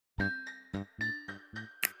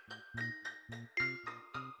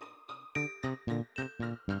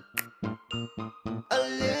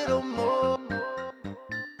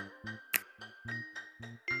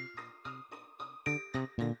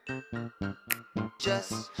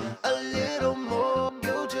just a little more.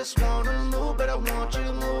 You just wanna move, but I want you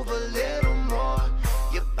to move a little more.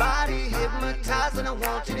 Your body hypnotized, and I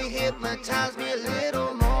want you to hypnotize me a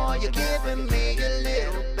little more. You're giving me a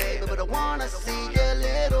little, baby, but I wanna see a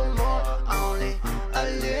little more. Only a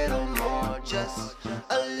little more, just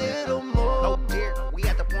a little more. Oh dear, we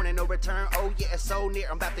at the point of no return. Oh yeah, it's so near.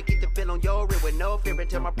 I'm about to get the feel on your ear with no fear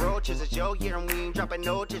until my broaches. It's your year and we ain't dropping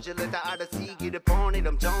no tears. Let the Odyssey get upon it.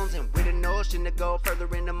 I'm jonesing with a notion to go further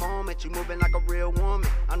in the moment. You moving like a real woman.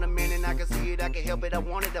 I'm the man and I can see it, I can help it, I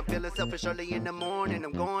want it. I'm feeling selfish early in the morning.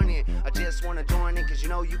 I'm going in, I just wanna join in, cause you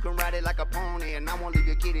know you can ride it like a pony. And I won't leave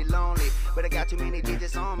your kitty lonely, but I got too many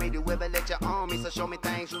digits on me to ever let you on me. So show me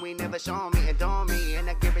things you ain't never shown me, and on me. And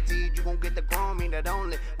I guarantee you gon' get the grown me. Not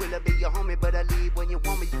only will I be your homie, but I leave when you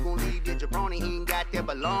want me. You gon' leave your jabroni, he ain't got that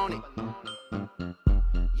baloney.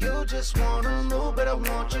 You just wanna move, but I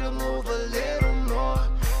want you to move a little more.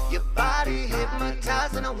 Your body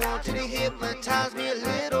hypnotized, and I want you to hypnotize me a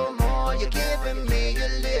little more. You're giving me a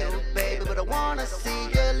little, baby, but I wanna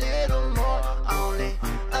see a little more. Only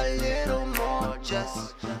a little more,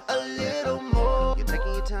 just a little more. You're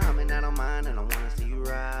taking your time and I don't mind, and I wanna see you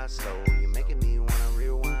ride slow. You're making me wanna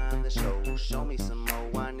rewind the show. Show me some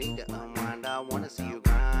more, I need to unwind. I wanna see you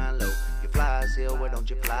grind low. You fly as hell, why don't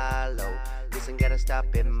you fly low? Listen, gotta stop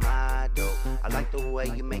at my door. I like the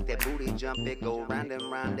way you make that booty jump. It go round and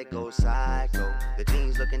round, it goes psycho. The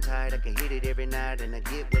jeans looking tight, I can hit it every night. And I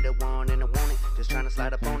get what I want and I want it. Just trying to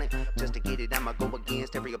slide up on it. Just to get it, I'ma go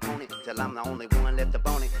against every opponent till I'm the only one left up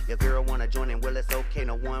on it. Your girl wanna join in, well it's okay,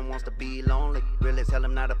 no one wants to be lonely. Real as hell,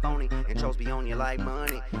 I'm not a phony, and trolls be on you like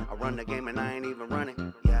money. I run the game and I ain't even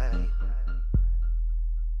running, yeah.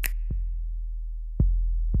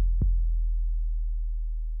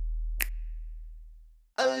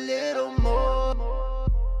 A little more.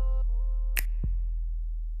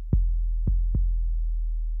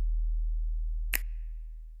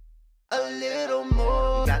 A little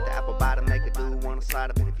more. You got the apple bottom, make a dude wanna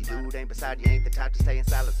slide up. And if you do, they ain't beside you, ain't the type to stay in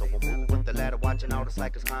silence. So we'll move up the ladder, watching all the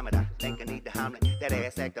slackers climb it. I think I need the Hamlet, that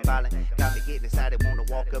ass acting violent. Got me getting excited, wanna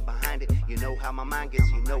walk up behind it. You know how my mind gets,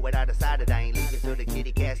 you know what I decided. I ain't leaving till the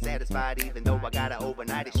kitty cat satisfied. Even though I gotta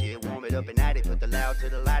overnight it, shit, warm it up and night it. Put the loud to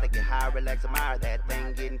the lighter, get high, relax, admire that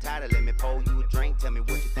thing getting tighter. Let me pour you a drink, tell me what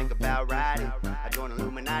you think about riding. I join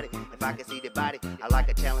Illuminati, if I can see the body. I like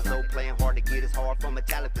a challenge, so playing hard to get is hard from a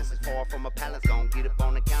talent. This is far from a palace, gon' get up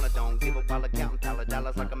on the counter. Don't give up while I counting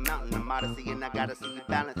dollars like a mountain. I'm Odyssey and I gotta see you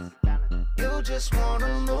balance. You just wanna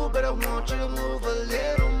move, but I want you to move a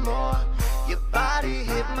little more. Your body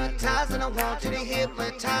hypnotized, and I want you to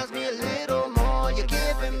hypnotize me a little more. You're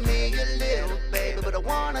giving me a little, baby, but I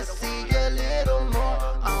wanna see